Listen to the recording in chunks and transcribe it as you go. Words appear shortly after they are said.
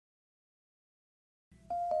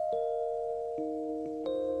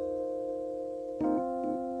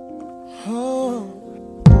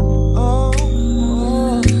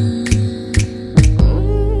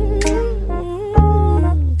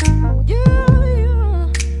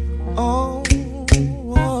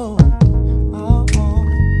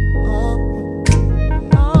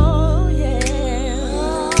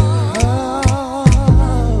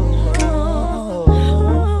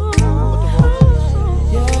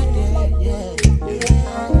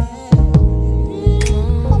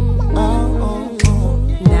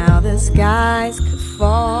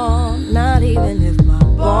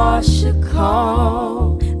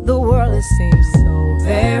call. The world, it seems so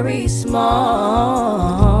very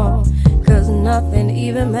small, 'cause nothing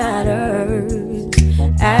even matters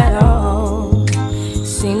at all.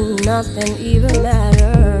 Seems nothing even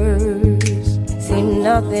matters. Seems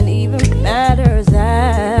nothing even matters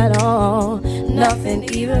at all.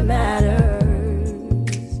 Nothing even matters.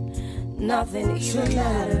 Nothing even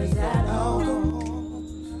matters at all.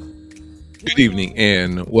 Good evening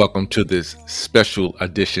and welcome to this special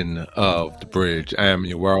edition of The Bridge. I am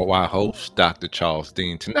your worldwide host, Dr. Charles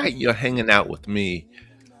Dean. Tonight you're hanging out with me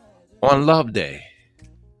on Love Day.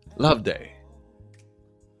 Love Day.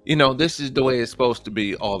 You know, this is the way it's supposed to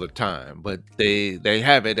be all the time, but they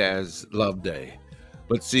have it as Love Day.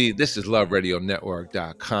 But see, this is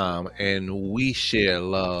loveradionetwork.com, and we share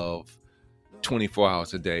love 24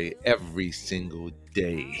 hours a day, every single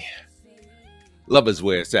day. Love is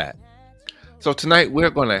where it's at. So tonight we're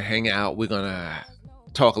going to hang out. We're going to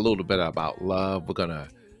talk a little bit about love. We're going to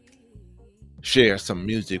share some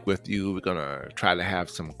music with you. We're going to try to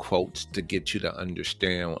have some quotes to get you to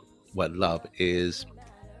understand what love is.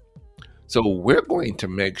 So we're going to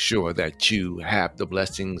make sure that you have the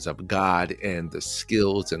blessings of God and the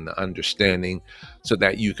skills and the understanding so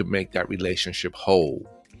that you can make that relationship whole.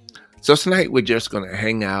 So tonight we're just going to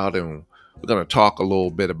hang out and we're going to talk a little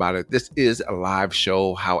bit about it. This is a live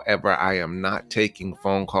show. However, I am not taking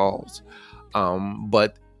phone calls.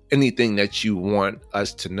 But anything that you want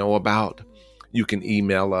us to know about, you can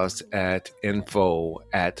email us at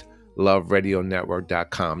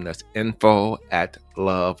info@loveradionetwork.com. That's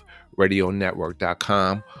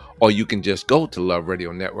info@loveradionetwork.com. Or you can just go to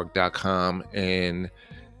loveradionetwork.com and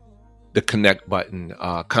the connect button,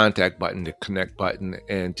 contact button, the connect button,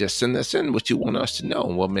 and just send us in what you want us to know,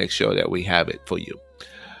 and we'll make sure that we have it for you.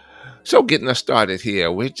 So getting us started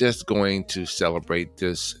here, we're just going to celebrate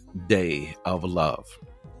this day of love.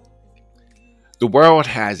 The world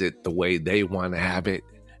has it the way they want to have it,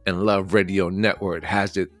 and Love Radio Network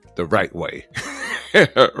has it the right way.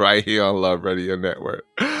 Right here on Love Radio Network.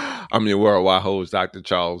 I'm your worldwide host, Dr.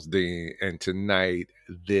 Charles Dean, and tonight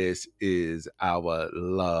this is our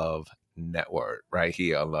Love Network right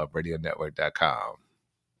here on loveradionetwork.com.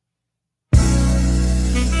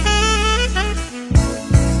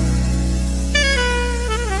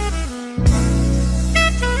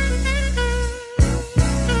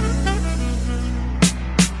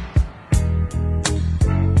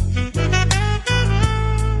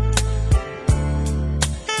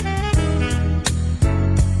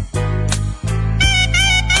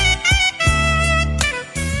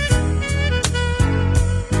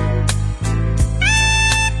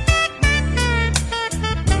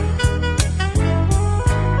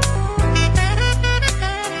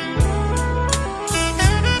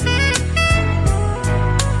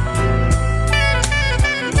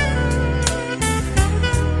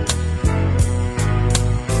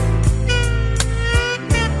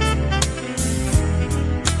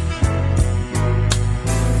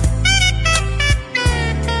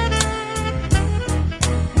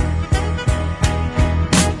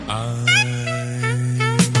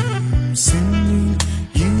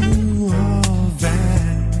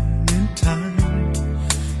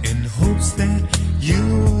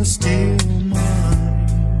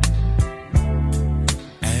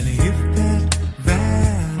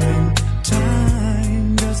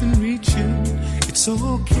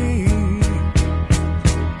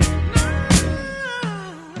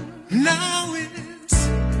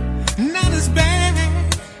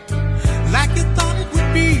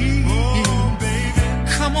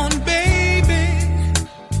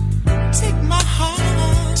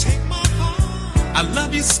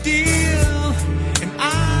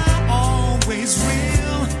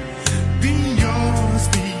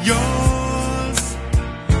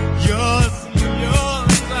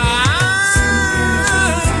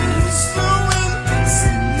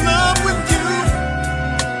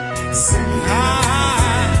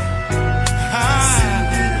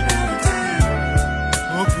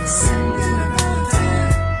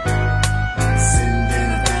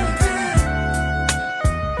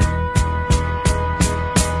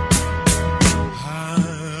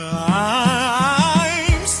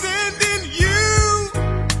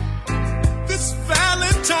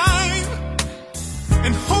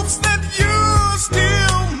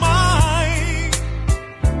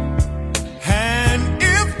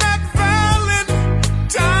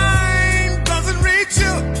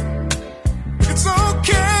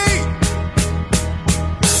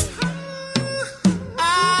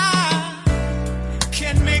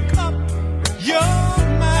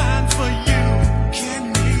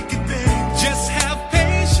 Just have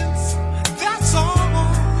patience, that's all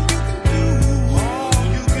you can do.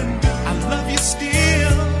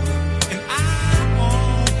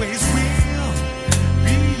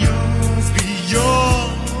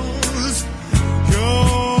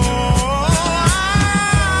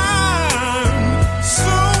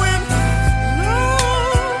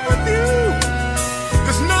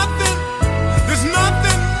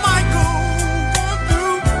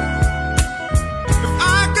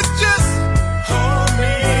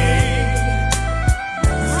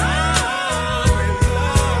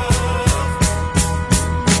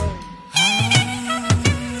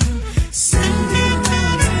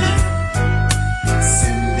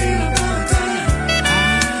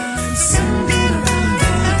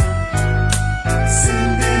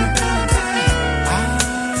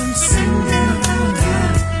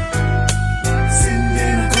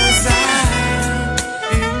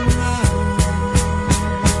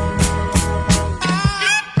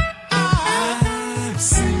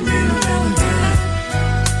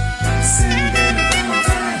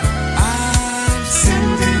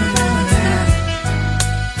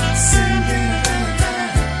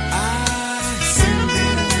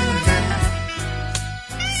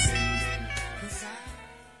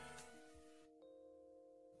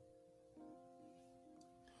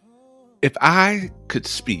 If I could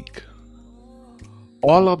speak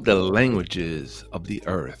all of the languages of the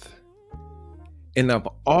earth and of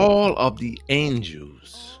all of the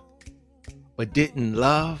angels, but didn't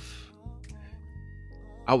love,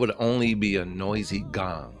 I would only be a noisy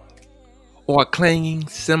gong or a clanging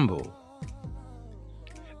cymbal.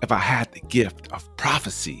 If I had the gift of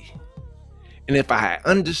prophecy, and if I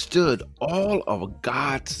understood all of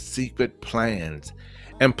God's secret plans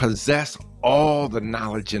and possessed all the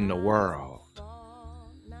knowledge in the world,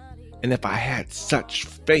 and if I had such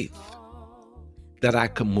faith that I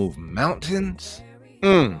could move mountains,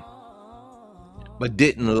 but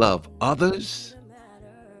didn't love others,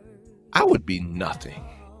 I would be nothing.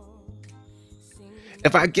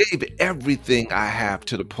 If I gave everything I have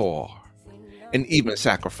to the poor and even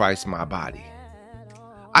sacrificed my body,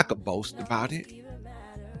 I could boast about it.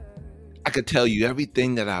 I could tell you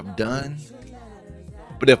everything that I've done,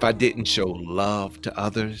 but if I didn't show love to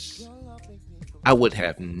others, I would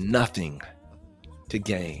have nothing to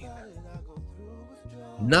gain.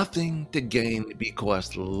 Nothing to gain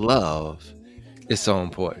because love is so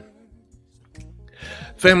important.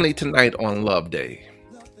 Family, tonight on Love Day,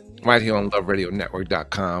 right here on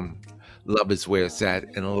loveradionetwork.com. Love is where it's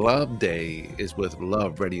at, and Love Day is with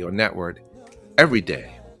Love Radio Network every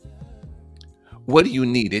day. What do you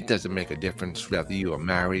need? It doesn't make a difference whether you are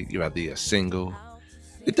married, whether you're single.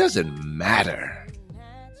 It doesn't matter.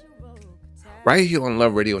 Right here on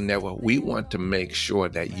Love Radio Network, we want to make sure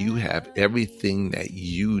that you have everything that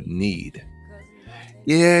you need.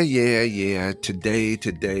 Yeah.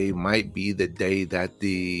 Today might be the day that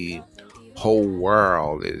the whole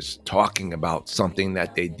world is talking about something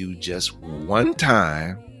that they do just one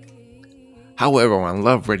time. However, on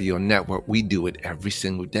Love Radio Network, we do it every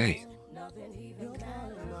single day.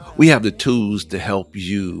 We have the tools to help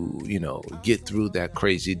you, get through that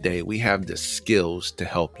crazy day. We have the skills to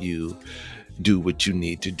help you do what you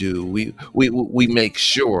need to do. We make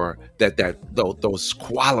sure that those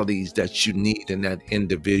qualities that you need in that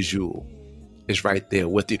individual is right there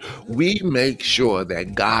with you. We make sure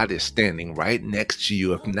that God is standing right next to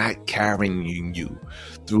you, if not carrying you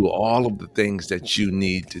through all of the things that you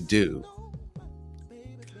need to do,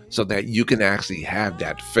 so that you can actually have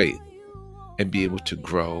that faith and be able to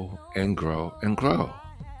grow and grow and grow.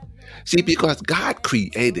 See, because God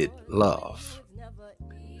created love.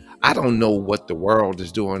 I don't know what the world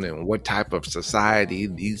is doing and what type of society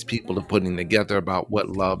these people are putting together about what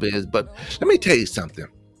love is, but let me tell you something.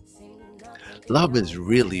 Love is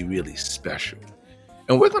really, really special.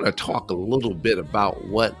 And we're going to talk a little bit about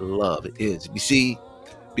what love is. You see,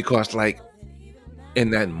 because like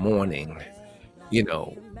in that morning,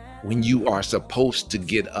 when you are supposed to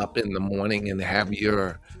get up in the morning and have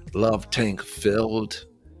your love tank filled,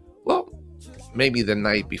 well, maybe the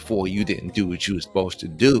night before you didn't do what you were supposed to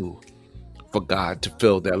do for God to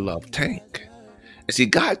fill that love tank. And see,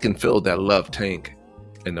 God can fill that love tank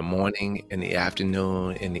in the morning, in the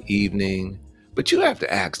afternoon, in the evening, but you have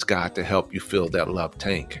to ask God to help you fill that love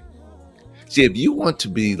tank. See, if you want to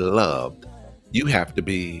be loved, you have to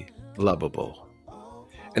be lovable.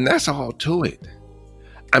 And that's all to it.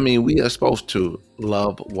 I mean, we are supposed to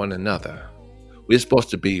love one another. We're supposed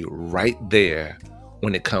to be right there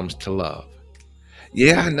when it comes to love.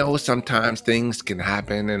 Yeah, I know sometimes things can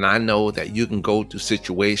happen, and I know that you can go through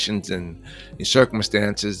situations and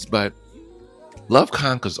circumstances, but love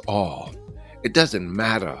conquers all. It doesn't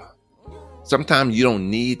matter. Sometimes you don't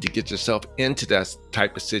need to get yourself into that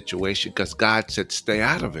type of situation because God said stay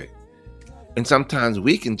out of it. And sometimes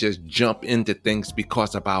we can just jump into things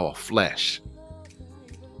because of our flesh.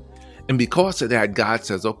 And because of that, God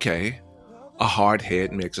says, okay, a hard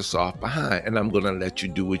head makes a soft behind, and I'm going to let you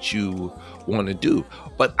do what you want to do.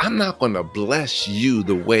 But I'm not going to bless you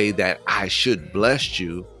the way that I should bless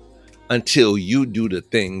you until you do the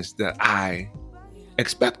things that I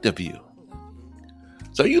expect of you.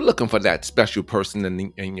 So you're looking for that special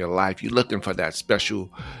person in your life. You're looking for that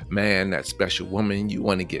special man, that special woman. You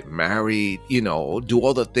want to get married, do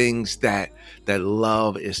all the things that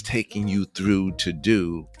love is taking you through to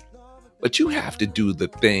do. But you have to do the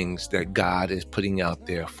things that God is putting out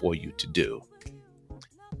there for you to do.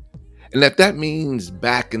 And if that means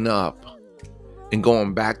backing up and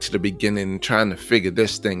going back to the beginning and trying to figure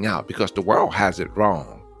this thing out, because the world has it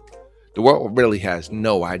wrong. The world really has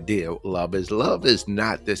no idea what love is. Love is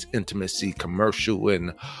not this intimacy commercial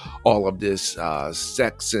and all of this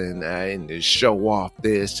sex and this show off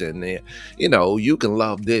this and, you can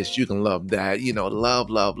love this, you can love that,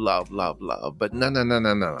 love. But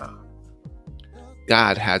no.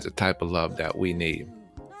 God has a type of love that we need.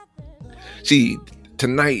 See,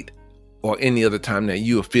 tonight or any other time that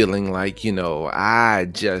you are feeling like, I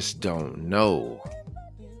just don't know.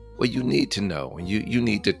 Well, you need to know, and you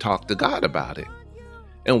need to talk to God about it.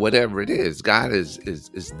 And whatever it is, God is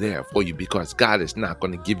there for you, because God is not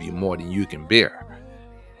going to give you more than you can bear.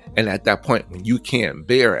 And at that point, when you can't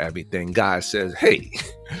bear everything, God says, hey,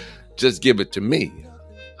 just give it to me.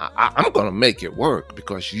 I'm going to make it work,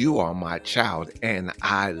 because you are my child and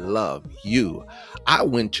I love you. I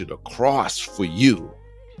went to the cross for you.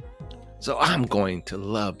 So I'm going to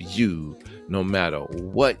love you no matter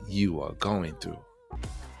what you are going through.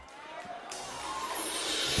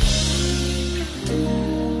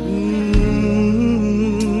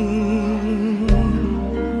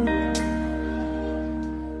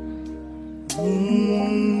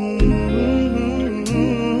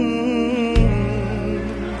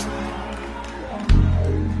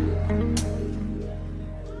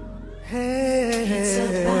 It's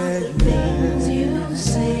about the things you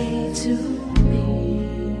say to me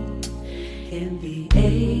in the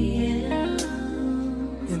AM.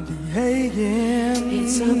 In the AM.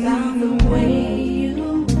 It's about the way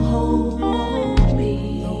you hold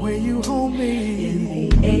me. The way you hold me in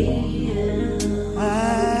the AM.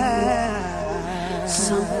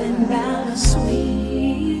 Something about a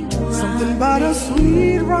sweet rendezvous. Something about a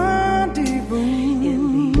sweet rendezvous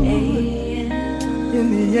in the AM. In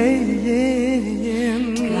the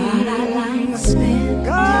AM. God, I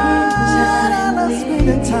like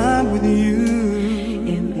spending time with you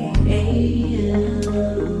in the AM.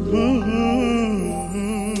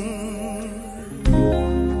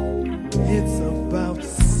 It's about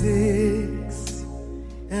 6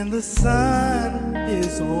 and the sun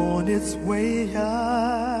is on its way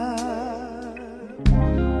up.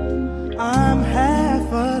 I'm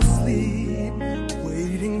half asleep,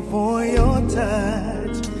 waiting for your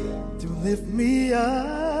touch to lift me up.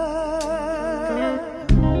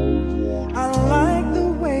 I like the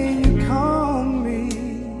way you call me,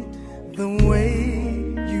 the way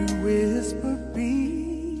you whisper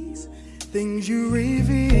peace, things you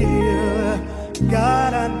reveal.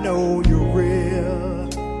 God, I know you're real.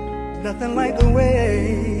 Nothing like the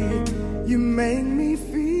way you make me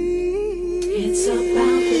feel. It's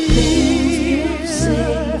about the things you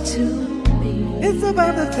say to me. It's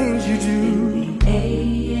about the things you do in the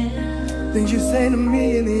AM. Things you say to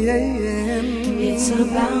me in the AM. It's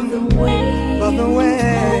about the way, the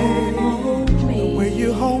way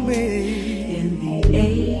you hold me in the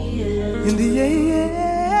AM. In the AM.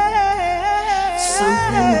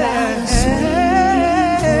 Something about a sweet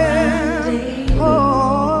rendezvous.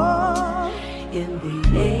 Oh, in the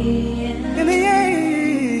AM. In the AM.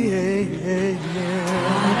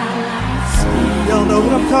 Y'all know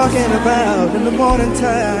what I'm talking about in the morning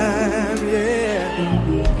time, yeah. In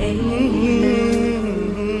the AM.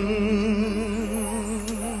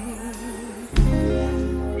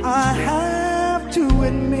 I have to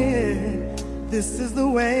admit, this is the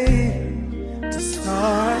way to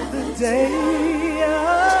start the day.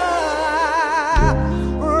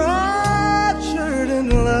 Raptured in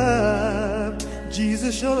love,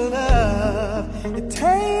 Jesus, your love, it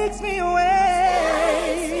takes me away.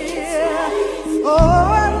 Oh,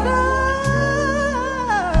 I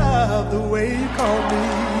love the way you call me,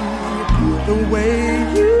 the way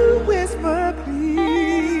you whisper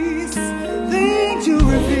peace, things you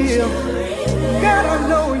reveal. God, I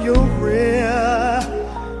know you're real.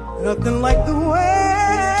 Nothing like the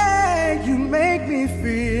way you make me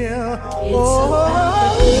feel. It's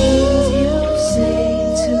about the things you say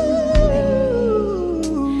to me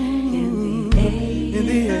in the AM. In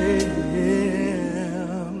the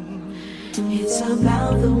AM. It's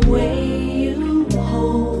about the way you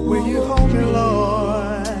hold me,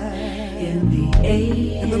 Lord, in the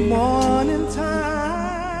AM. In the morning time.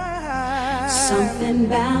 Something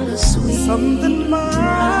about a sweet, something about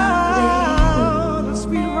a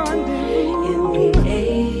sweet rendezvous in the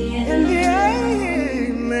AM. In the AM.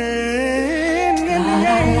 In the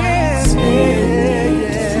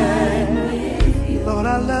AM. Lord, I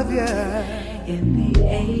love you in the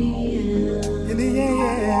AM. In the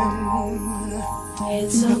AM.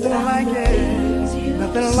 It's nothing like it.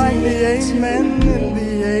 Nothing like the amen in the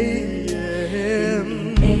AM.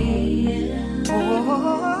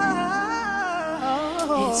 Oh.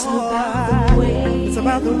 It's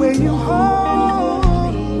about the way you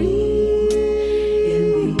hold me in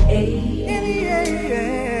the AM.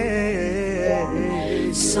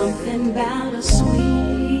 Something about a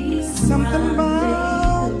sweet, something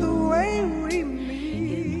about the way we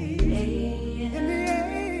meet in the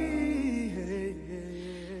AM.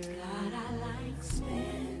 God, I like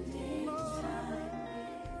spending time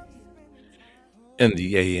In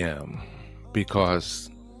the AM, because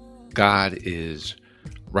God is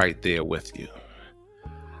right there with you.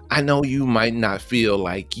 I know you might not feel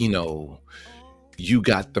like, you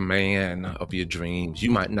got the man of your dreams.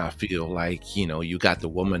 You might not feel like, you got the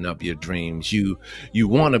woman of your dreams. You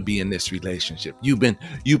want to be in this relationship. You've been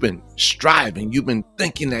striving. You've been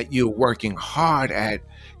thinking that you're working hard at,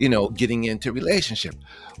 getting into relationship.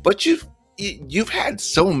 But you've had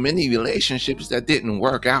so many relationships that didn't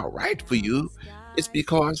work out right for you. It's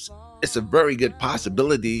because it's a very good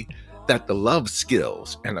possibility that the love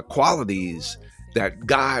skills and the qualities that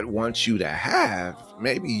God wants you to have,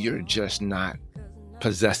 maybe you're just not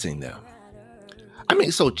possessing them. I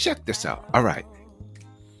mean, so check this out. All right.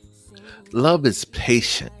 Love is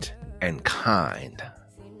patient and kind.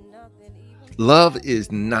 Love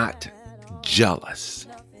is not jealous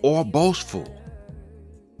or boastful.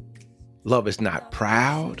 Love is not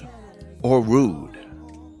proud or rude.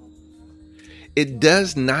 It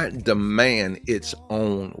does not demand its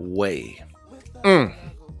own way.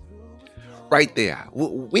 Right there.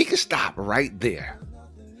 We can stop right there.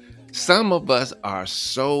 Some of us are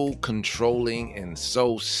so controlling and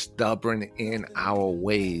so stubborn in our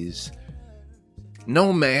ways.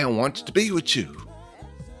 No man wants to be with you.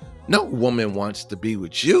 No woman wants to be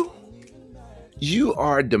with you. You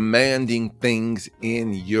are demanding things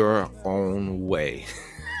in your own way.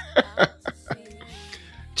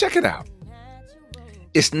 Check it out.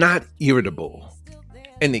 It's not irritable,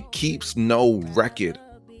 and it keeps no record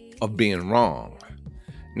of being wrong.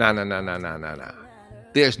 Nah.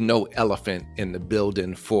 There's no elephant in the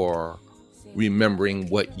building for remembering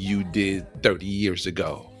what you did 30 years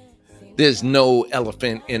ago. There's no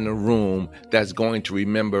elephant in the room that's going to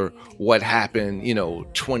remember what happened,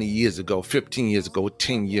 20 years ago, 15 years ago,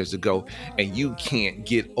 10 years ago, and you can't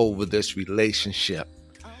get over this relationship.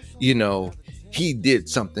 He did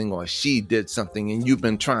something or she did something, and you've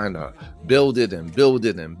been trying to build it and build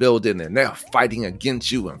it and build it, and they're fighting against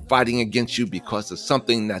you because of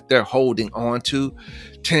something that they're holding on to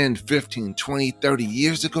 10, 15, 20, 30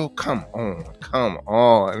 years ago. Come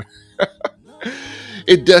on.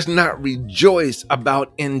 It does not rejoice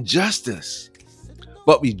about injustice,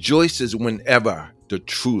 but rejoices whenever the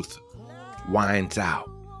truth wins out.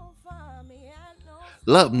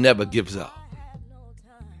 Love never gives up,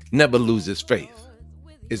 never loses faith,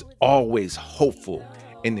 is always hopeful,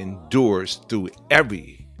 and endures through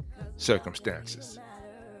every circumstances.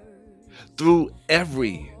 Through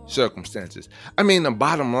every circumstances. I mean, the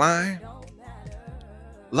bottom line,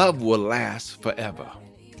 love will last forever.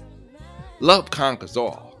 Love conquers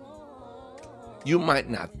all. You might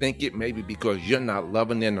not think it, maybe because you're not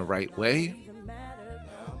loving in the right way,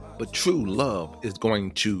 but true love is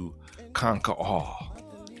going to conquer all.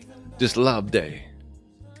 This Love Day.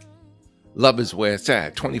 Love is where it's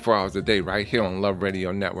at, 24 hours a day, right here on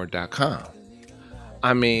loveradionetwork.com.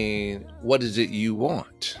 I mean, what is it you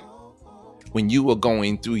want? When you are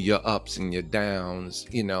going through your ups and your downs,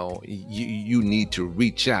 you need to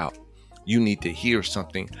reach out. You need to hear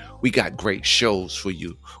something. We got great shows for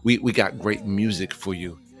you. We got great music for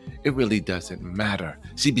you. It really doesn't matter.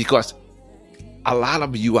 See, because a lot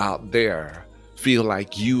of you out there feel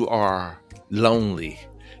like you are lonely.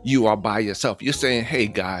 You are by yourself. You're saying, hey,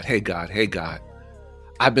 God,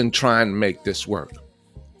 I've been trying to make this work.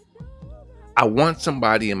 I want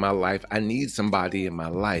somebody in my life. I need somebody in my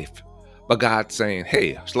life. But God's saying,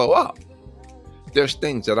 hey, slow up. There's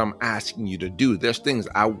things that I'm asking you to do. There's things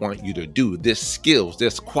I want you to do. There's skills,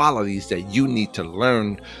 there's qualities that you need to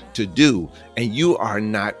learn to do, and you are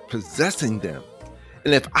not possessing them.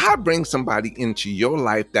 And if I bring somebody into your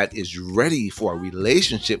life that is ready for a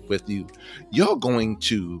relationship with you, you're going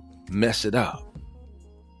to mess it up.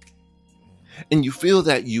 And you feel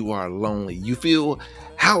that you are lonely. You feel,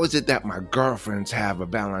 how is it that my girlfriends have a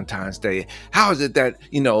Valentine's Day? How is it that,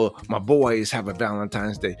 my boys have a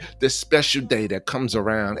Valentine's Day? This special day that comes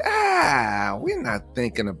around, we're not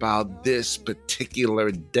thinking about this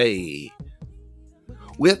particular day.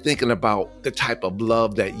 We're thinking about the type of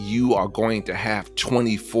love that you are going to have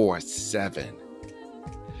 24/7.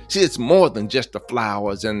 See, it's more than just the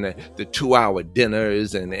flowers and the 2-hour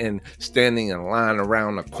dinners and standing in line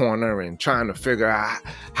around the corner and trying to figure out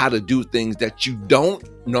how to do things that you don't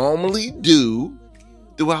normally do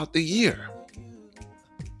throughout the year.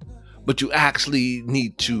 But you actually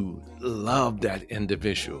need to love that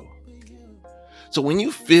individual. So when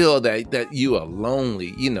you feel that you are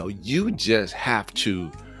lonely, you just have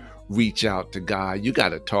to reach out to God. You got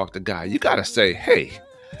to talk to God. You got to say, hey,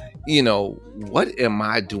 what am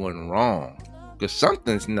I doing wrong? Because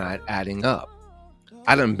something's not adding up.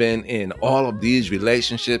 I done been in all of these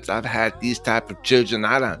relationships. I've had these type of children.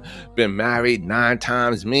 I done been married 9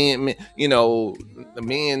 times. Me and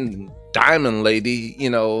Diamond Lady,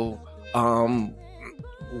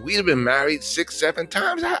 we've been married 6, 7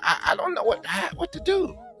 times. I don't know what to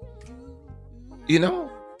do,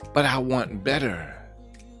 but I want better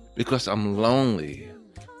because I'm lonely.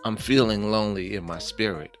 I'm feeling lonely in my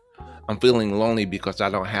spirit. I'm feeling lonely because I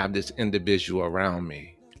don't have this individual around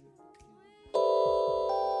me.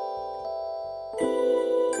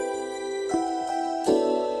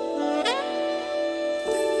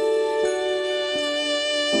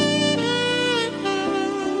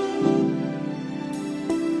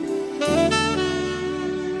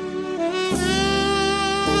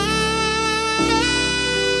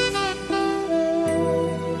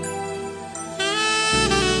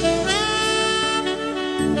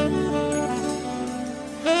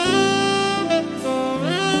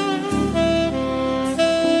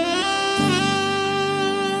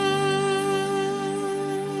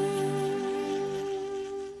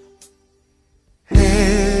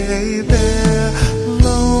 Hey there,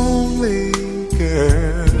 lonely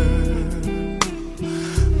girl,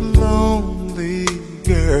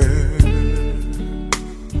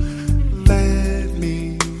 let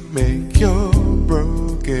me make your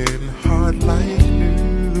broken heart like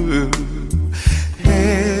new.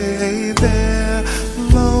 Hey there,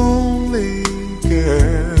 lonely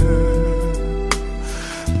girl,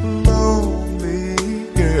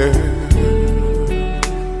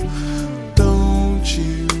 don't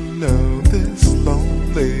you know this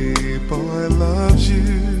lonely boy loves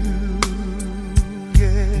you?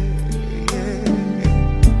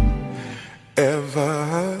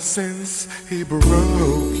 Ever since he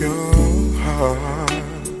broke your heart,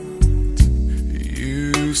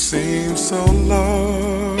 you seem so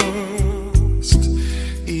lost.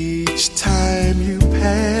 Each time you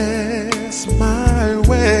pass my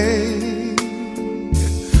way,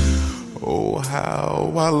 oh,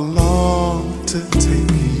 how I long to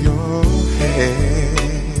take your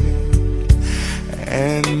hand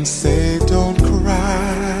and say, don't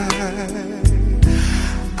cry.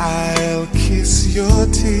 I'll kiss your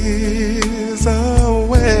tears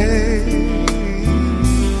away.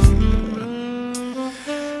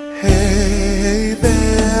 Hey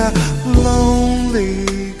there,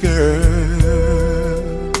 lonely girl,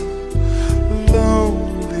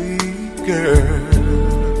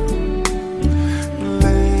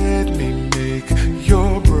 let me make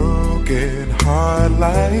your broken heart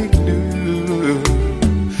like new.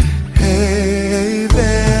 Hey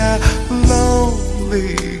there,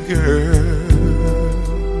 lonely girl,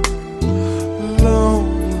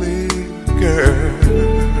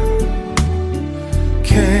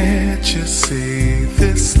 can't you see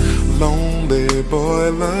this lonely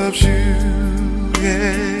boy loves you?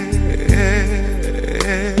 Yes.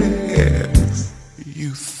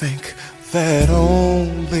 You think that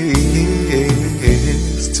only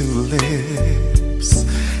his 2 lips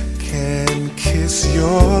can kiss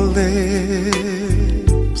your lips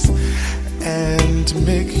and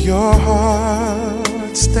make your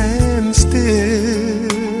heart stand still.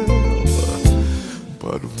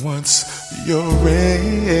 But once you're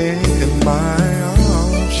in my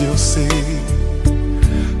arms, you'll see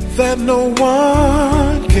that no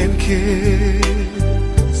one can kiss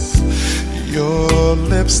your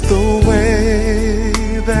lips the way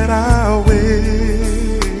that I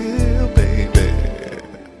will, baby.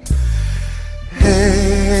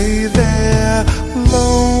 Hey there,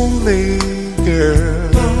 lonely girl,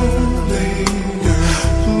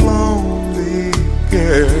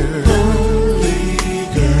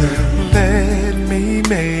 let me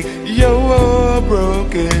make your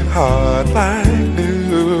broken heart like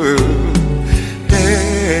new.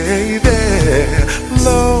 Hey there,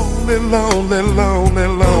 lonely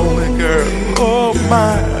girl, oh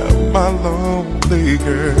my lonely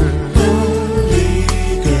girl.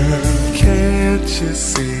 Can't you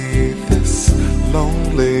see this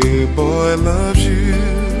lonely boy loves you?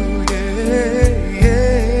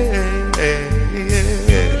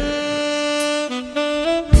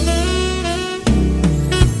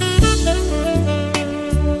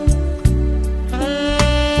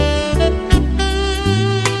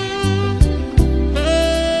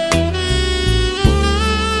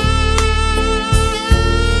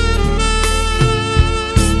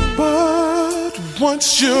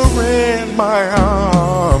 Once you're in my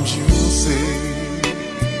arms, you'll see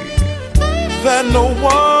that no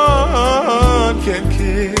one can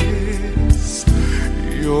kiss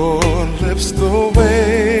your lips the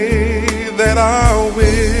way that I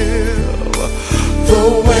will, the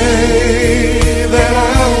way that I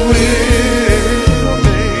will.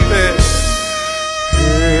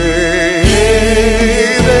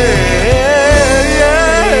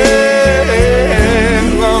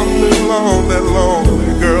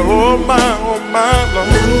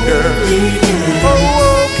 girl. Oh,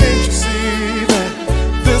 can't you see that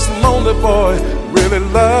this lonely boy really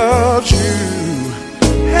loves you?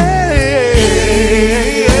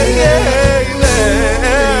 Hey,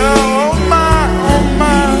 oh my, oh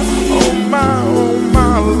my, oh my, oh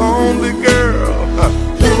my lonely girl.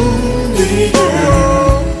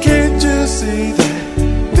 Oh, can't you see that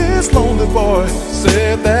this lonely boy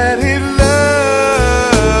said that he loves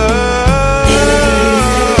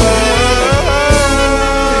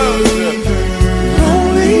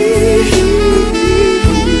only you?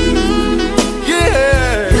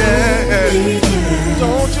 Yeah, yeah.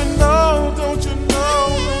 Don't you know, don't you know,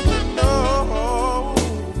 don't you know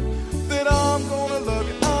that I'm gonna love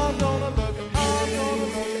you, I'm gonna love you, I'm gonna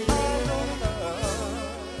love you, I'm gonna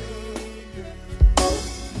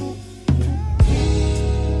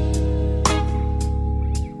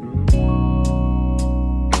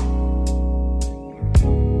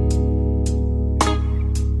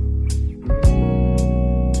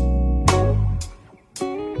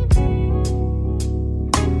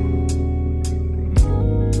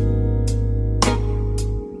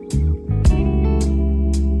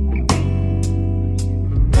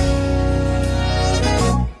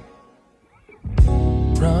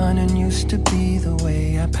running used to be the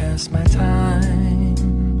way I passed my time.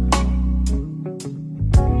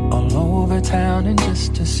 All over town and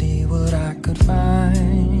just to see what I could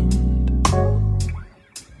find.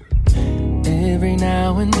 Every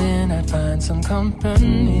now and then I'd find some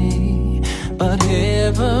company, but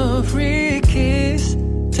every kiss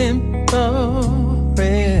temporary.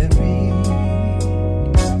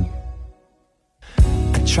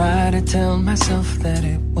 I try to tell myself that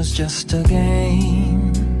it was just a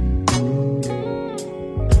game.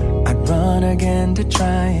 I'd run again to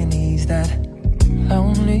try and ease that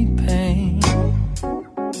lonely pain.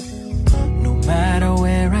 No matter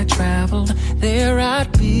where I traveled, there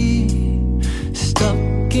I'd be,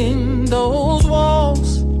 stuck in those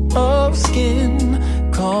walls of skin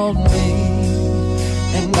called me.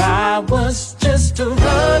 And I was just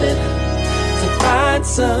running to find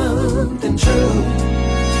something true.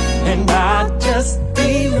 And I'd just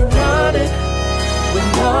be running with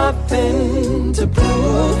nothing to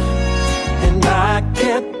prove. And I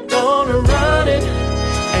kept on running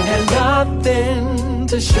and had nothing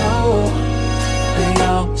to show. They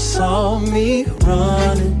all saw me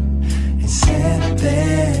running and said,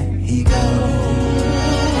 there he goes.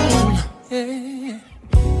 Yeah.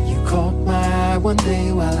 You caught my eye one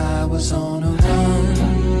day while I was on a run.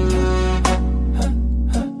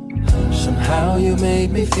 Somehow you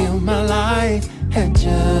made me feel my life had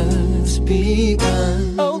just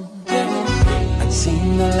begun. Oh, yeah. I'd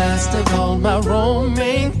seen the last of all my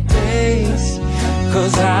roaming days,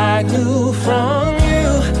 'cause I knew from you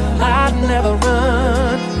I'd never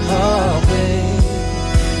run away.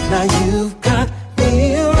 Now you've got me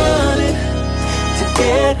running to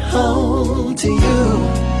get home to you,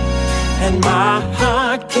 and my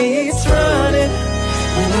heart keeps running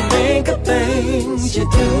when I think of things you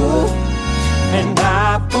do. And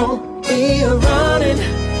I won't be running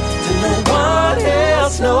to no one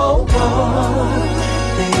else no more.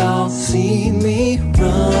 They all see me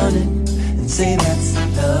running and say that's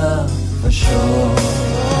love for sure.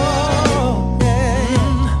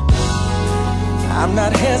 I'm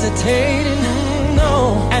not hesitating, no.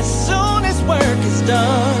 As soon as work is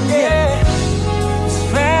done, yeah. As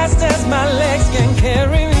fast as my legs can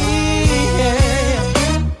carry me, yeah.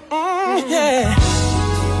 Yeah.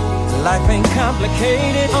 Life ain't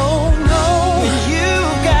complicated, oh no. You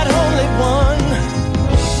got only one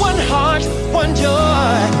heart, one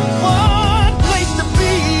joy, one place to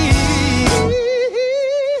be.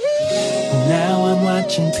 Now I'm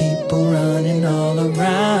watching people running all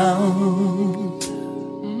around,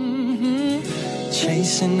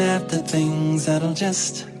 chasing after things that'll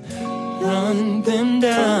just run them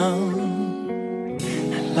down.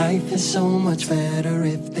 Life is so much better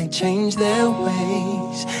if they change their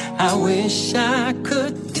ways. I wish I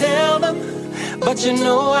could tell them, but you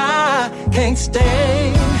know I can't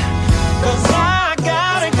stay. 'Cause I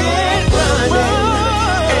gotta get running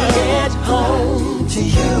and get home to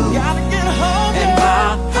you. Gotta get home, and my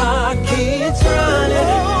heart keeps running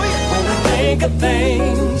when I think of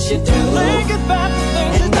things you do. Think about the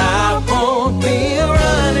things and I won't be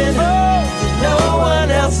running to no one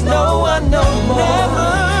else, no one no more.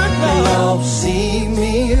 They all see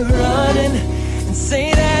me running and say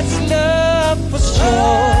that's love for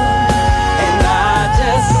sure. And I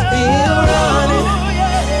just be running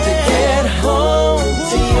to get home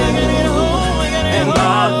to you. And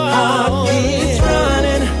my heart keeps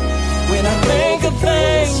running when I think of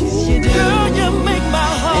things you do. You make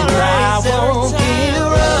my heart race. And I won't be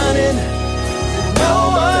running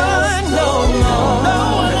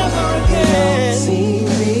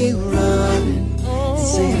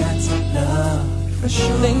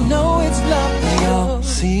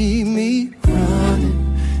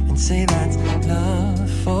say that's love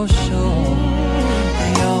for sure.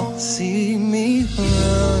 They all see me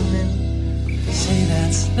running, say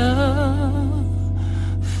that's love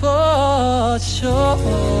for sure.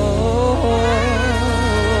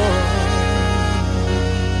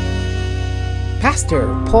 Pastor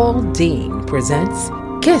Paul Dean presents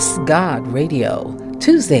Kiss God Radio,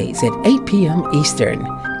 Tuesdays at 8 p.m. Eastern.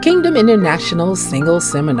 Kingdom International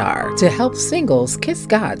Singles Seminar to help singles kiss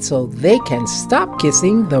God so they can stop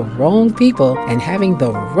kissing the wrong people and having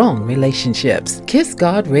the wrong relationships. Kiss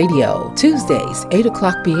God Radio, Tuesdays, 8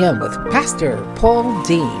 o'clock p.m. with Pastor Paul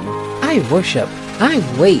Dean. I worship, I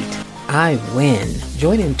wait, I win.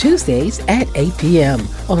 Join him Tuesdays at 8 p.m.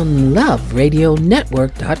 on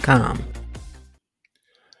loveradionetwork.com.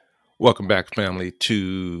 Welcome back, family,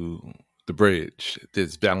 to The Bridge,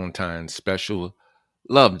 this Valentine's special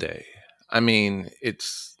Love Day. I mean,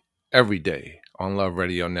 it's every day on Love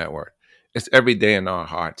Radio Network. It's every day in our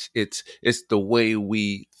hearts. It's the way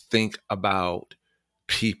we think about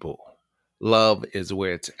people. Love is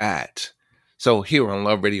where it's at. So here on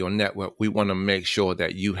Love Radio Network, we want to make sure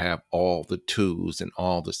that you have all the tools and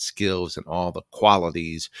all the skills and all the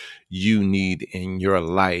qualities you need in your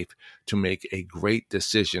life to make a great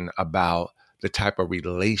decision about the type of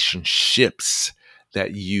relationships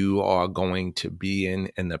that you are going to be in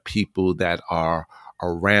and the people that are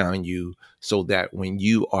around you, so that when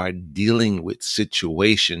you are dealing with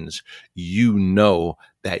situations, you know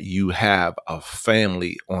that you have a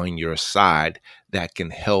family on your side that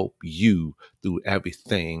can help you through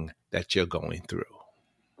everything that you're going through.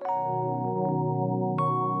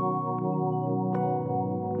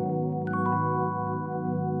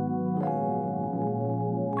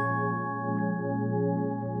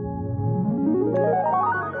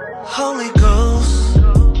 Holy Ghost,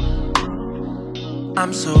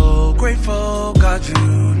 I'm so grateful, God, you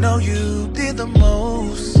know you did the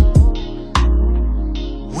most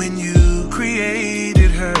when you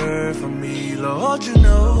created her for me, Lord, you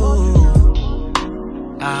know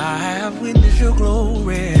I have witnessed your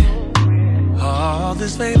glory, all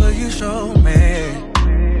this favor you showed me.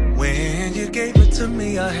 When you gave it to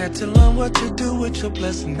me, I had to learn what to do with your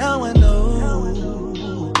blessing. Now I know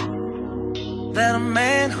that a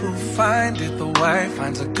man who findeth a wife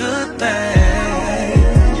finds a good thing.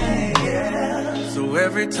 So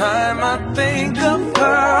every time I think of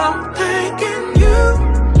her, I'm thinking you.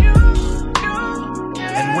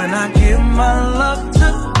 And when I give my love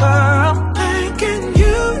to her, I'm thinking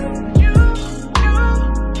you.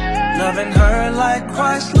 Loving her like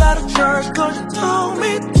Christ led a church, 'cause you told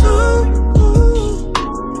me to.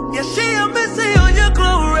 Yeah, she a missy on your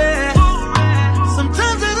glory.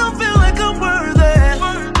 Sometimes I don't feel like I'm worthy,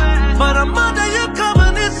 but I'm under your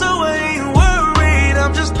covenant, so I ain't worried.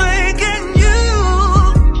 I'm just thanking you.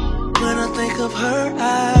 When I think of her,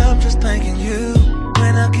 I'm just thanking you.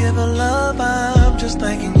 When I give her love, I'm just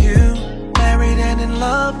thanking you. Married and in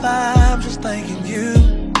love, I'm just thanking you.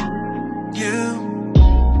 You.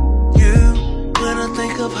 When I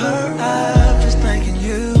think of her, I'm just thanking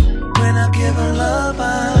you. When I give her love,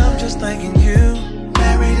 I'm just thanking you.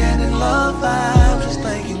 Married and in love, I'm just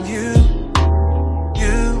thanking you.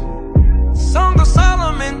 Song of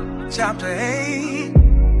Solomon, chapter 8.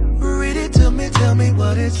 Read it to me, tell me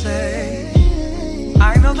what it says.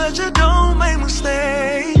 I know that you don't make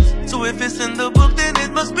mistakes, so if it's in the book, then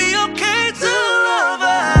it must be okay to love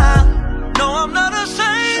her. No, I'm not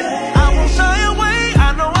ashamed, I won't shy away. I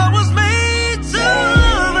know I was made to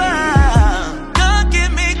love her. God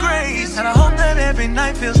give me grace, and I hope that every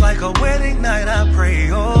night feels like a wedding night. I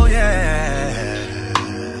pray, oh yeah.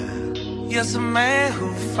 Yes, a man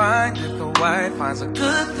who findeth a wife finds a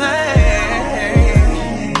good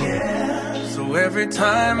thing. So every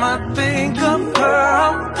time I think of her,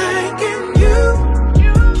 I'm thanking you.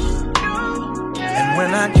 And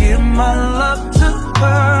when I give my love to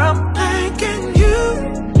her, I'm thanking you.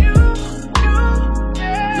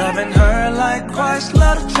 Loving her like Christ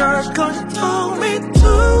led a church, 'cause you told me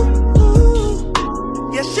to.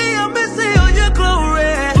 Yeah, she a missy on your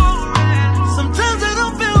glory. Sometimes I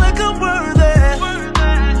don't feel like I'm worthy,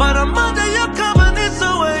 but I'm under your covenant, so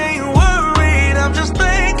I ain't worried. I'm just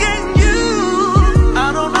thanking you.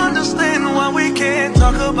 I don't understand why we can't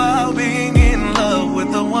talk about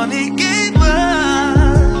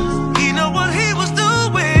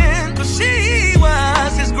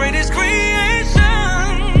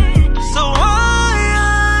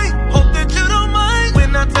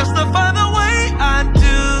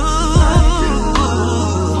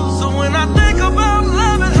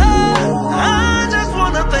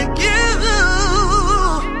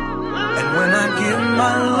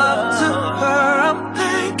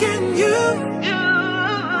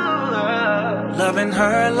loving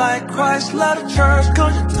her like Christ loved the church,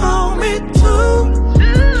 'cause you told me to.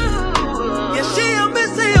 Yeah, she'll be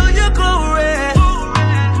seeing your glory.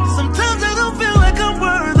 Sometimes I don't feel like I'm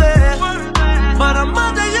worthy, but I'm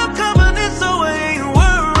under your covenant, so I ain't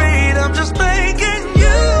worried. I'm just thanking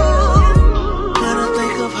you. When I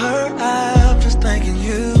think of her, I'm just thanking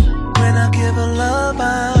you. When I give her love,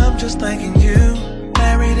 I'm just thanking you.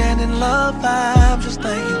 Married and in love, I'm just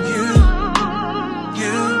thanking you.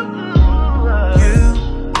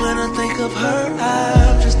 When I think of her,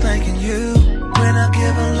 I'm just thanking you. When I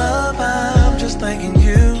give her love, I'm just thanking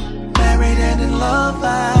you. Married and in love,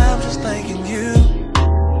 I'm just thanking you.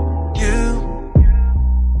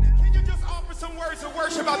 Can you just offer some words of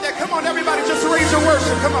worship out there? Come on, everybody, just raise your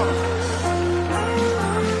worship. Come on.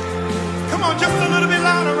 Come on, just a little bit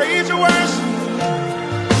louder. Raise your worship.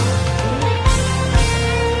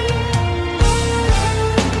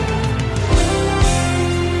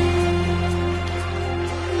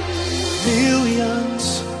 Millions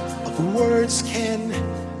of words can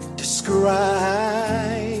describe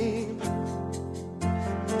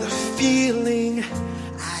the feeling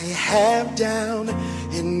I have down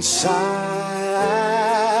inside.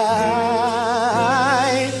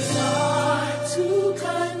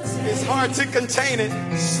 It's hard to contain it.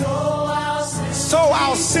 So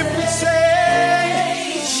I'll simply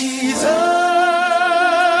say, Jesus.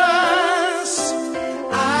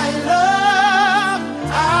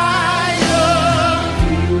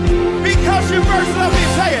 First, let me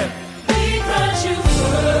say it. Because you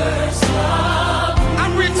first loved me.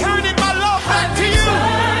 I'm returning my love back to you.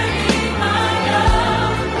 Returning my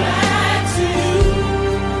love back to you.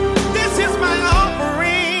 This is my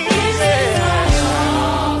offering. This is my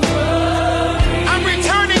offering. I'm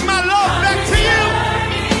returning my love back to you.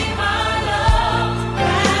 Returning my love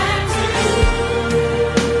back to you.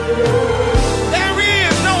 There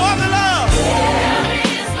is no other love. There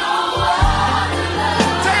is no other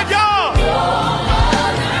love. Say it, y'all.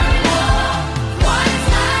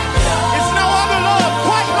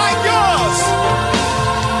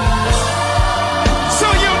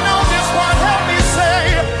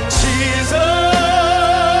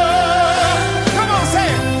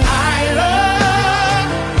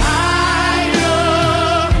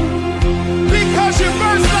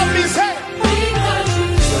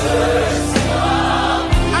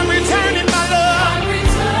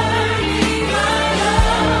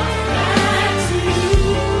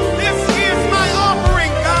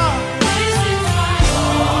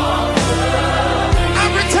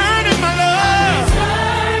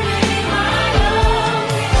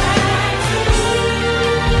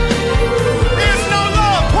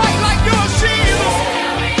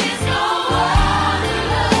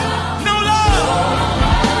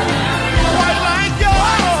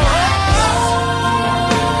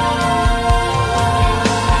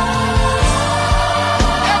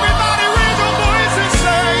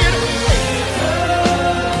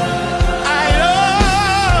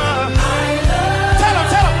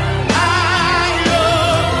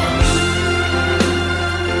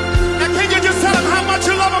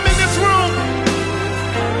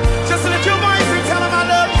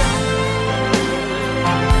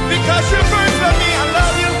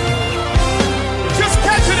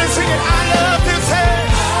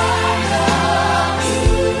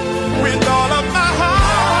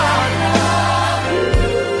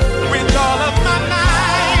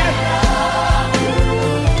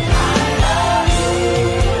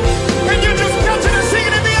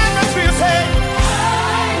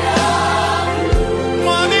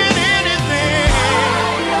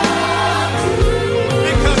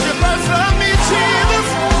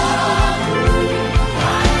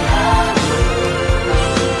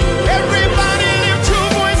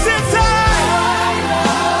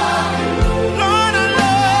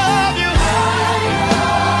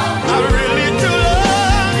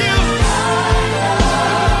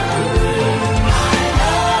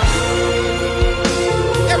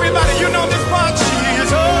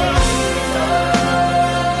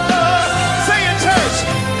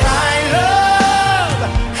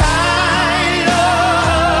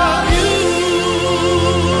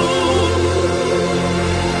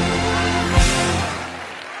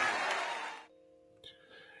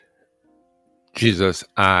 Jesus,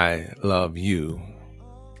 I love you.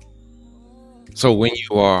 So when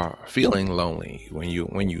you are feeling lonely, when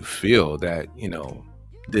you feel that,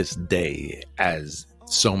 this day, as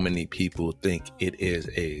so many people think it is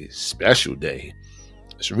a special day,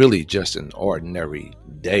 it's really just an ordinary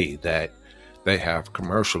day that they have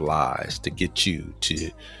commercialized to get you to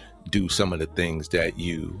do some of the things that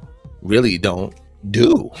you really don't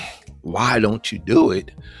do. Why don't you do it?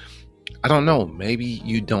 I don't know, maybe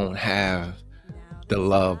you don't have the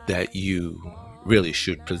love that you really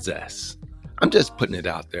should possess. I'm just putting it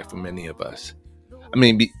out there for many of us. I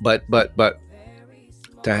mean, but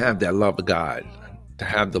to have that love of God, to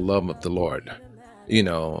have the love of the Lord,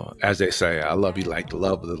 as they say, I love you like the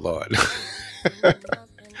love of the Lord.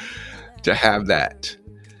 To have that,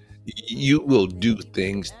 you will do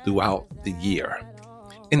things throughout the year.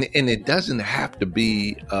 And it doesn't have to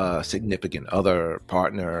be a significant other,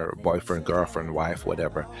 partner, boyfriend, girlfriend, wife,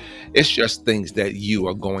 whatever. It's just things that you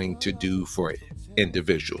are going to do for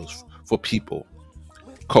individuals, for people,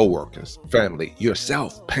 co-workers, family,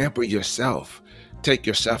 yourself. Pamper yourself. Take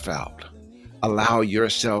yourself out. Allow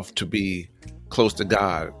yourself to be close to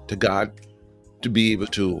God to be able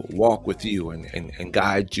to walk with you and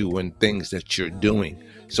guide you in things that you're doing,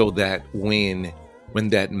 so that when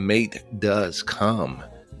that mate does come,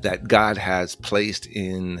 that God has placed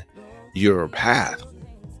in your path,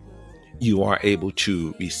 you are able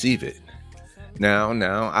to receive it. Now,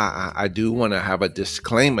 I do want to have a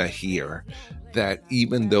disclaimer here that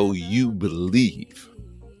even though you believe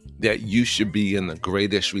that you should be in the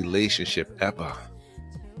greatest relationship ever,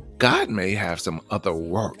 God may have some other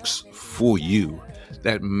works for you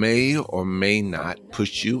that may or may not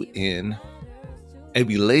put you in a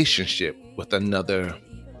relationship with another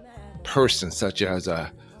person, such as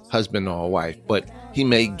a husband or a wife, but he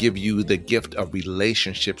may give you the gift of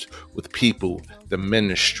relationships with people, the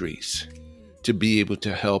ministries, to be able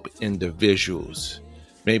to help individuals.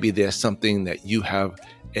 Maybe there's something that you have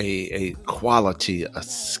a quality, a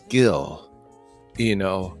skill,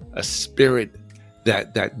 a spirit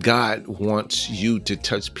that God wants you to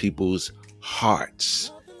touch people's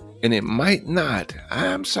hearts. And it might not,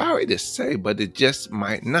 I'm sorry to say, but it just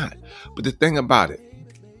might not. But the thing about it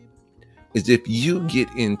is, if you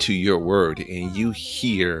get into your word and you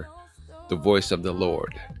hear the voice of the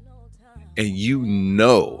Lord, and you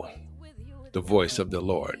know the voice of the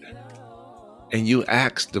Lord, and you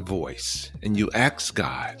ask the voice, and you ask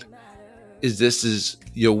God, is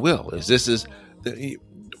your will?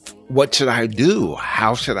 What should I do?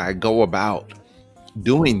 How should I go about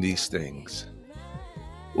doing these things?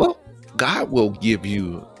 Well, God will give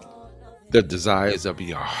you the desires of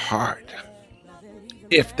your heart,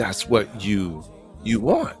 if that's what you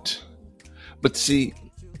want. But see,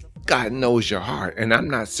 God knows your heart. And I'm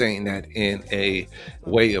not saying that in a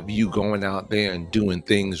way of you going out there and doing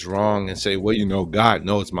things wrong and say, well, God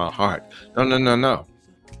knows my heart. No.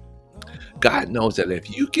 God knows that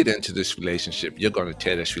if you get into this relationship, you're going to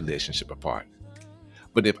tear this relationship apart.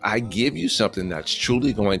 But if I give you something that's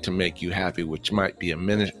truly going to make you happy, which might be a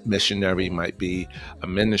missionary, might be a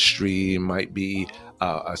ministry, might be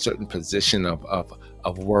a certain position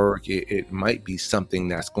of work, it might be something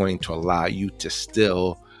that's going to allow you to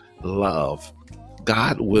still love,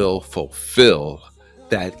 God will fulfill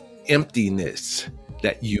that emptiness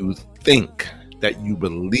that you think, that you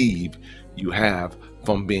believe you have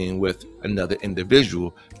from being with another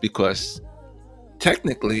individual, because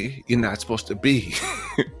technically you're not supposed to be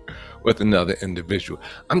with another individual.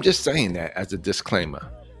 I'm just saying that as a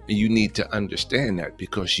disclaimer. And you need to understand that,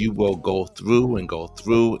 because you will go through and go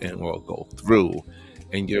through and will go through,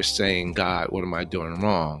 and you're saying, God, what am I doing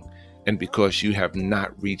wrong? And because you have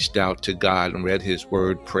not reached out to God and read his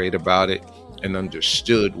word, prayed about it, and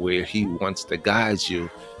understood where he wants to guide you,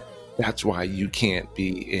 that's why you can't be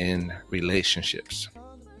in relationships.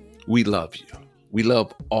 We love you. We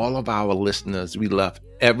love all of our listeners. We love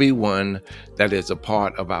everyone that is a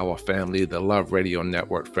part of our family, the Love Radio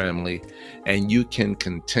Network family. And you can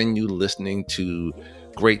continue listening to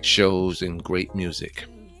great shows and great music.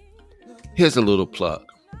 Here's a little plug.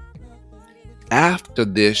 After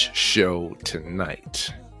this show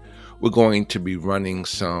tonight, we're going to be running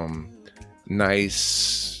some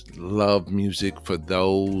nice love music for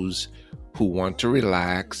those who want to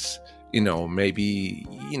relax. Maybe,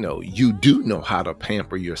 you do know how to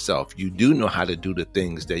pamper yourself. You do know how to do the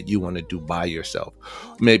things that you want to do by yourself.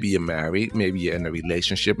 Maybe you're married. Maybe you're in a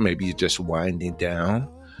relationship. Maybe you're just winding down,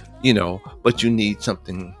 but you need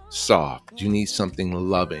something soft. You need something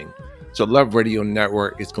loving. So Love Radio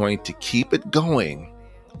Network is going to keep it going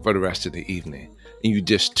for the rest of the evening. And you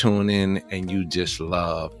just tune in and you just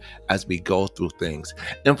love as we go through things.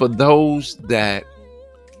 And for those that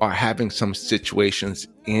are having some situations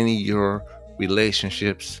in your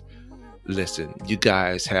relationships, listen, you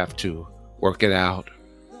guys have to work it out,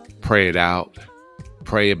 pray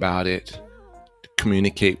about it,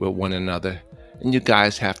 communicate with one another, and you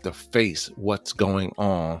guys have to face what's going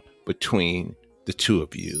on between the two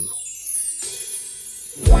of you.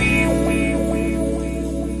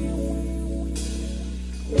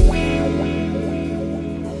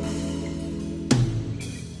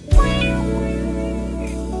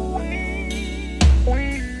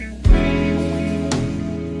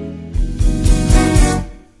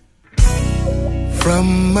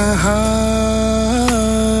 my heart,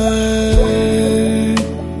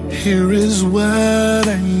 here is what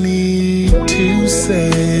I need to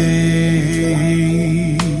say.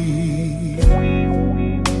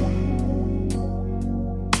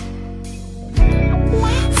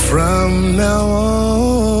 From now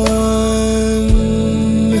on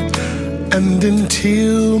and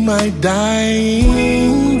until my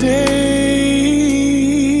dying day,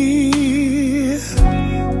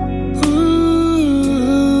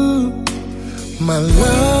 ooh, my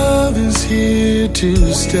love is here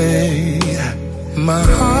to stay. My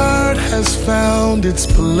heart has found its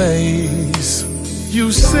place.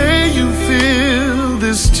 You say you feel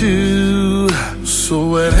this too, so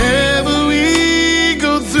whatever we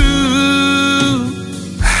go through,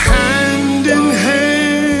 hand in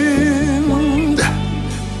hand,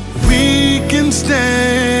 we can stand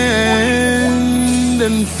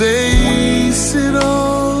and face it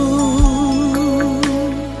all.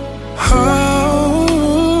 Oh,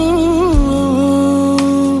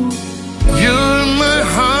 you're my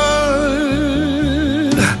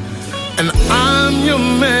heart, and I'm your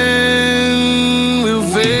man. We'll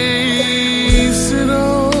face it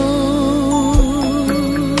all.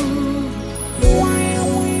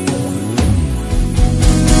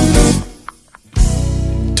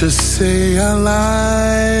 To say our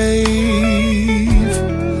life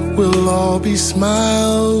will all be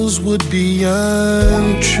smiles would be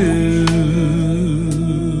untrue.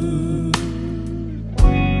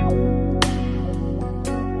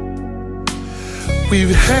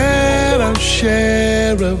 We've had our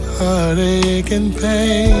share of heartache and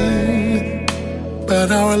pain,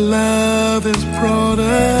 but our love has brought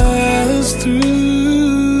us through.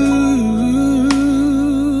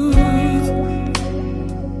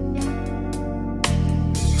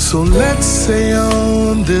 So let's say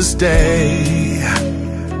on this day,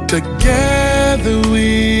 together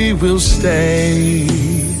we will stay.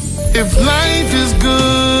 If life is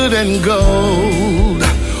good and gold,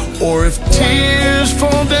 or if tears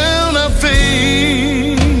fall down our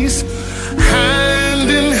face, hand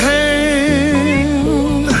in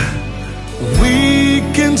hand, we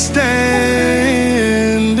can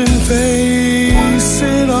stand and face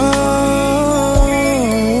it all.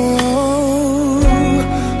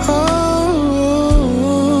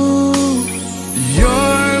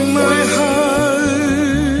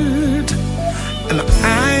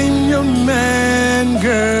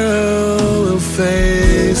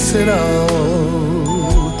 Face it all.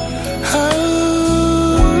 Oh,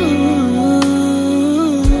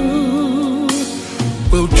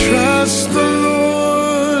 we'll trust the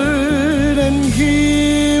Lord, and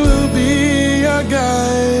He will be our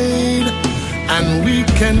guide, and we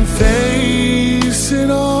can face it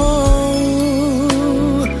all.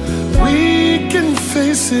 We can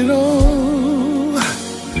face it all,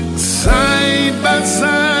 side by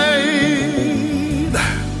side.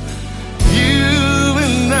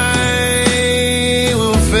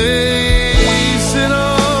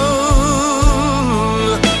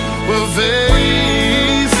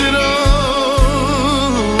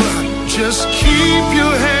 Just keep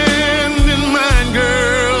your hand in mine,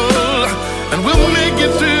 girl, and we'll make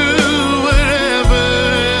it through whatever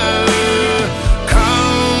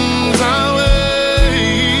comes our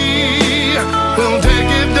way.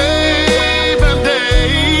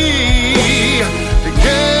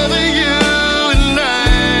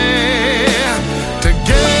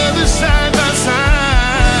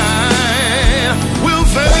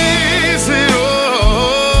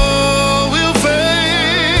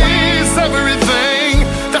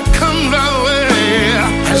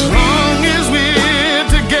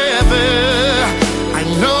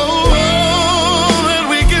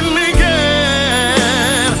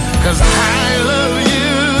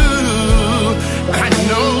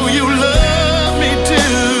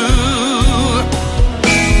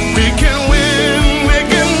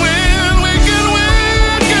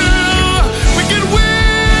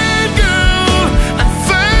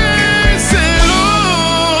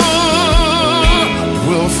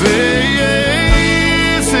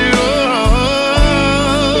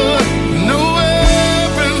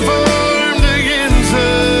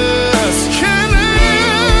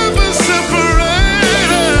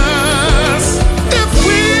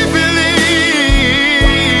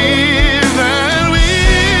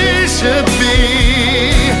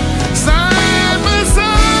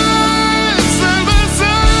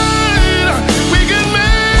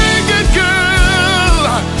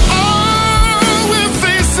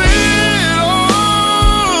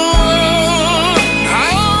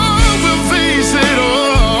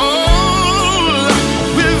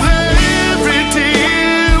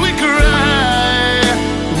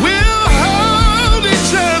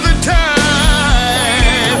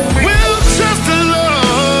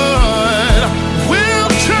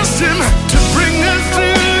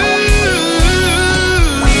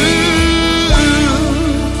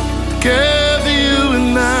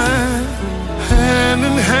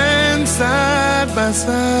 side by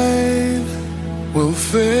side, we'll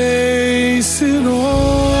face it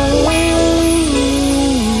all.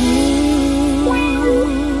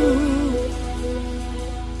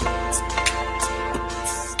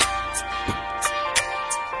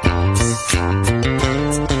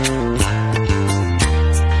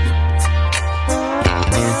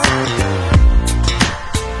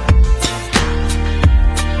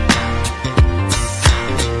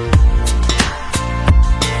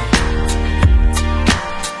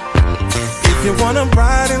 You wanna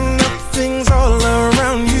brighten up things all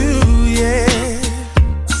around you, yeah.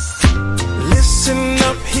 Listen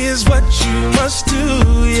up, here's what you must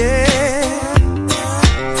do, yeah.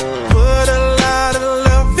 Put a lot of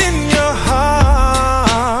love in your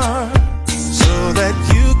heart so that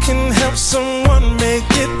you can help someone make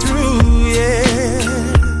it through, yeah.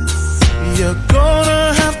 You're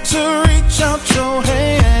gonna have to reach out your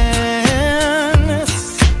hand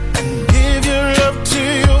and give your love to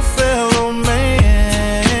your fellow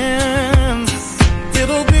man.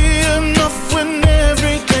 It'll be enough when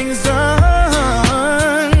everything's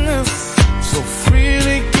done. So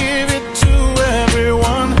freely give it to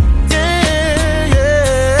everyone. Yeah,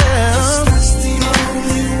 yeah. That's the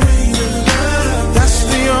only way to love. That's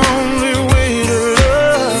the only way to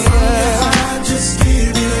love. From your heart, just give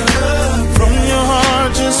it up. From your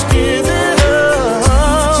heart, just give it up.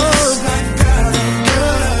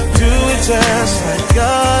 Do it just like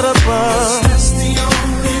God above. That's the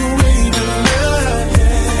only way to love.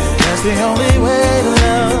 That's the only way to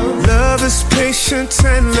love. Love is patient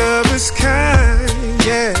and love is kind,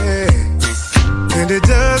 yeah. And it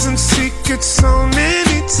doesn't seek its own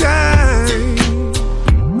anytime.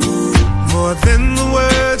 More than the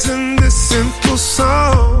words in this simple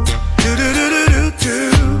song.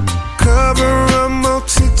 Do-do-do-do-do-do. Cover a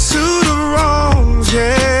multitude of wrongs,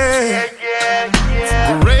 yeah.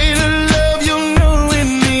 Greater love you'll know in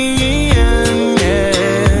the end,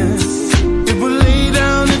 yeah. It will lay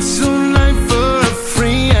down its own life for a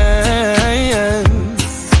friend.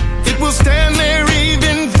 It will stand there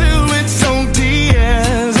even through its own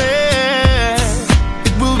tears, yeah.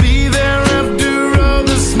 It will be there after all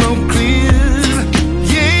the smoke clears,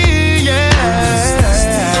 yeah, yeah. That's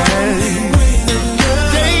the only way to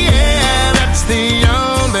love. Yeah, yeah, that's the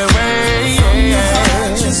only way,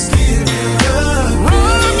 yeah. Just give it up.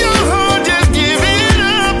 From your heart, just give it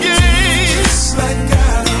up, yeah. Just like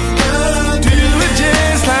God above. Do it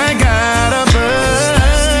just like God above.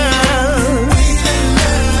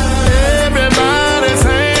 Everybody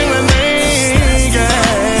sing with me,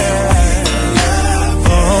 yeah.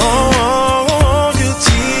 Oh, you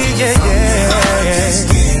see, yeah, yeah. Just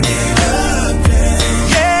give it up, yeah.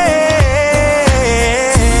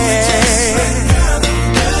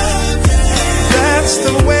 That's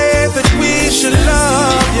the way that we should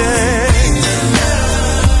love, yeah.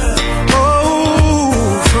 Oh,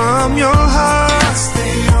 from your heart,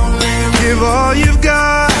 give all you've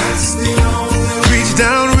got. Reach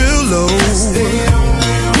down real low,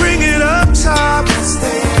 bring it up top.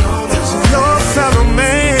 Your fellow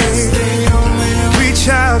man, reach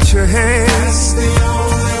out your hands.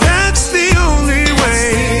 That's the only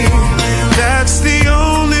way. That's the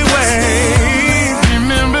only way.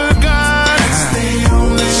 Remember God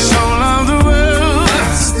so loved the world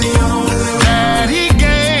that He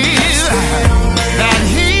gave, His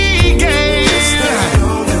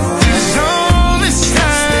only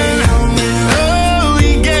Son. Oh,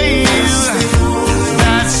 He gave.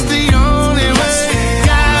 That's the only way.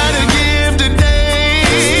 Gotta give today.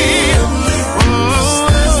 Oh,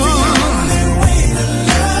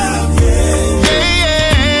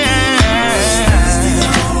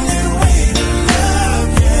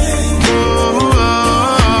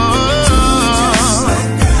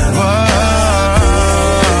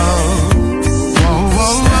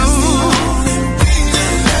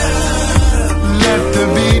 let the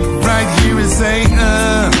beat right here and say,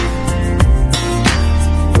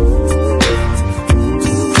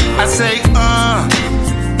 I say,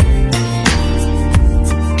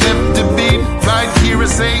 let the beat right here and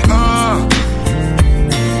say,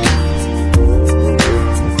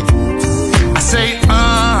 I say,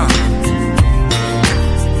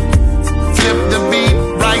 flip the beat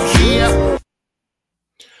right here.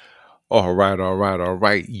 All right, all right, all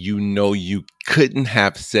right. You know, you couldn't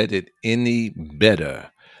have said it any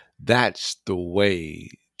better. That's the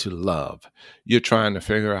way to love. You're trying to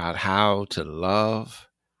figure out how to love.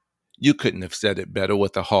 You couldn't have said it better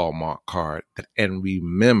with a Hallmark card. And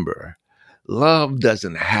remember, love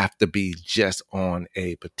doesn't have to be just on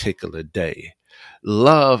a particular day.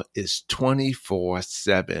 Love is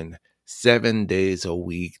 24/7, 7 days a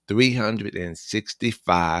week,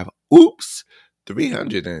 365. Oops.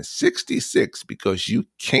 366 because you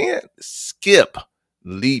can't skip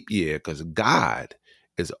leap year because God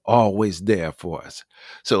is always there for us.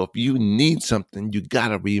 So if you need something, you got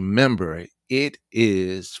to remember it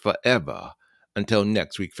is forever. Until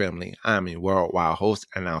next week, family, I'm your worldwide host,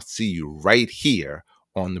 and I'll see you right here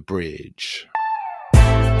on the bridge.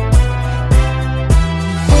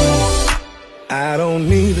 I don't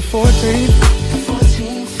need the 14th.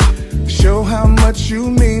 Show how much you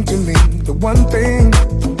mean to me. The one thing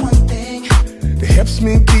that helps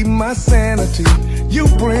me keep my sanity. You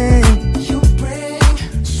bring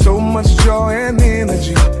so much joy and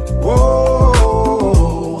energy.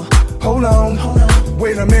 Whoa, hold on,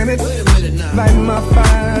 wait a minute. Light my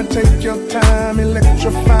fire, take your time,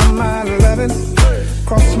 electrify my loving.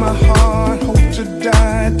 Cross my heart, hope to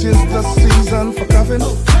die, 'tis the season for loving.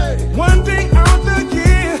 One day out the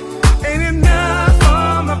year ain't enough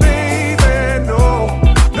for my baby, no.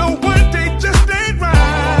 No, one day just ain't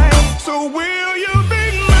right. So will you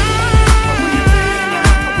be mine?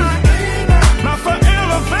 My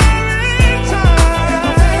forever Valentine.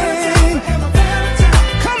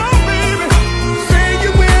 Come on, baby, say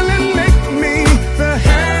you will and make me the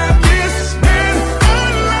happiest man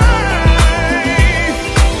alive.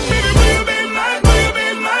 Baby, will you be mine? Will you be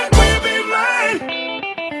mine? Will you be mine?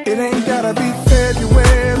 It ain't gotta be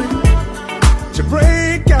February to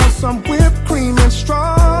break out some whipped cream and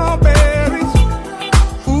strawberries.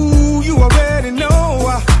 Ooh, you already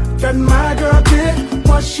know that my girl did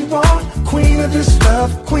what she want. Queen of this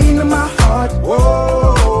love, queen of my heart.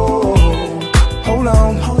 Whoa, hold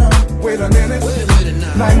on, wait a minute.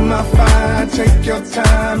 Light my fire, take your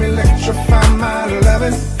time, electrify my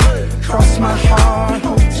loving. Cross my heart,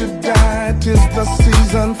 hope to die, 'tis the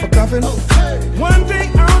season for loving. One day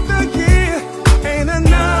out the year ain't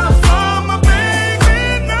enough for my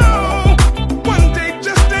baby, no. One day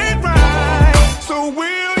just ain't right. So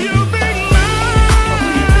will you be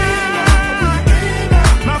mine?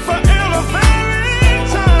 My forever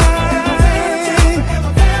Valentine.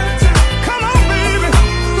 Come on, baby,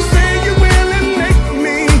 say you will and make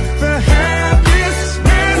me the happiest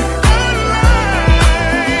man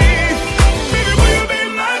alive. Baby, will you be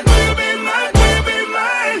mine? Will you be mine? Will you be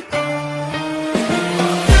mine?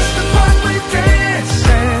 This the part we dance,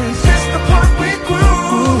 this the part we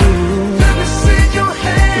groove. Let me see your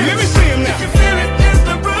hands. Let me see 'em now. If you feel it in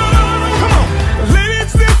the room. Come on,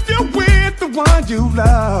 ladies, if you're with the one you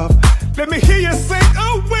love, let me hear you say,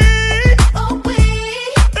 away, away.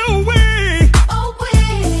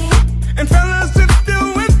 And fellas, if you're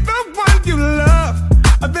with the one you love,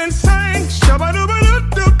 then sing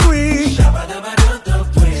shabba-dubba-doo-doo-doo.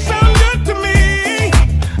 Sound good to me.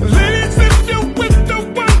 Ladies, if you're with the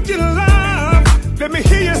one you love, let me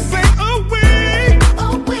hear you say, away,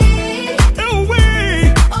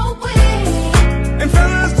 away. And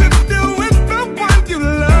fellas, if you're with the one you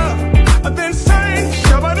love, then sing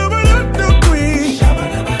shabba-dubba-doo-doo-doo.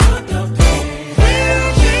 Will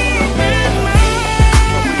you be mine?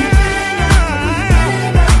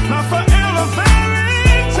 My forever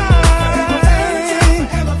Valentine.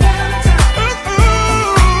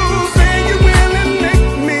 Ooh, say you will and make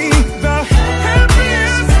me the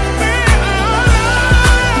happiest man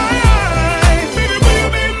alive. Baby, will you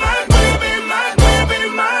be mine? Will you be mine? Will you be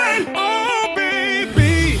mine? Oh,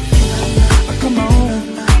 baby, come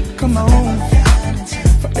on,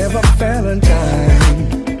 forever Valentine.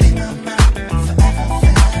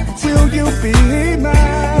 Will you be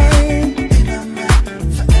mine?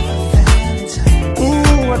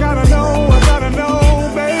 Ooh, I gotta know,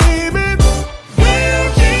 baby. Will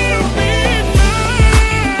you be mine?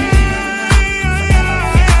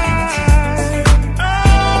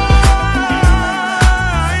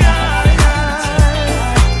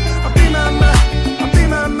 I'll be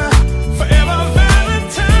my forever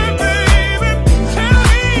Valentine, baby. Tell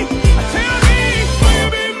me, will you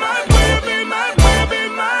be mine? Will you be mine? Will you be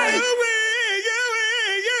mine?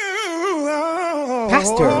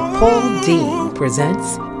 Pastor Paul Dean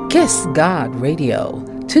presents Kiss God Radio,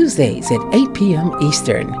 Tuesdays at 8 p.m.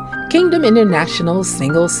 Eastern. Kingdom International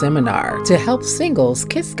Singles Seminar to help singles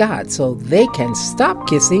kiss God so they can stop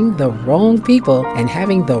kissing the wrong people and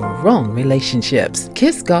having the wrong relationships.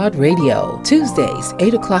 Kiss God Radio, Tuesdays,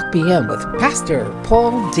 8 o'clock p.m. with Pastor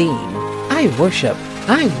Paul Dean. I worship,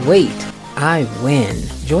 I wait, I win.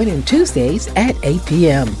 Join him Tuesdays at 8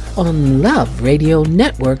 p.m. on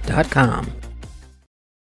loveradionetwork.com.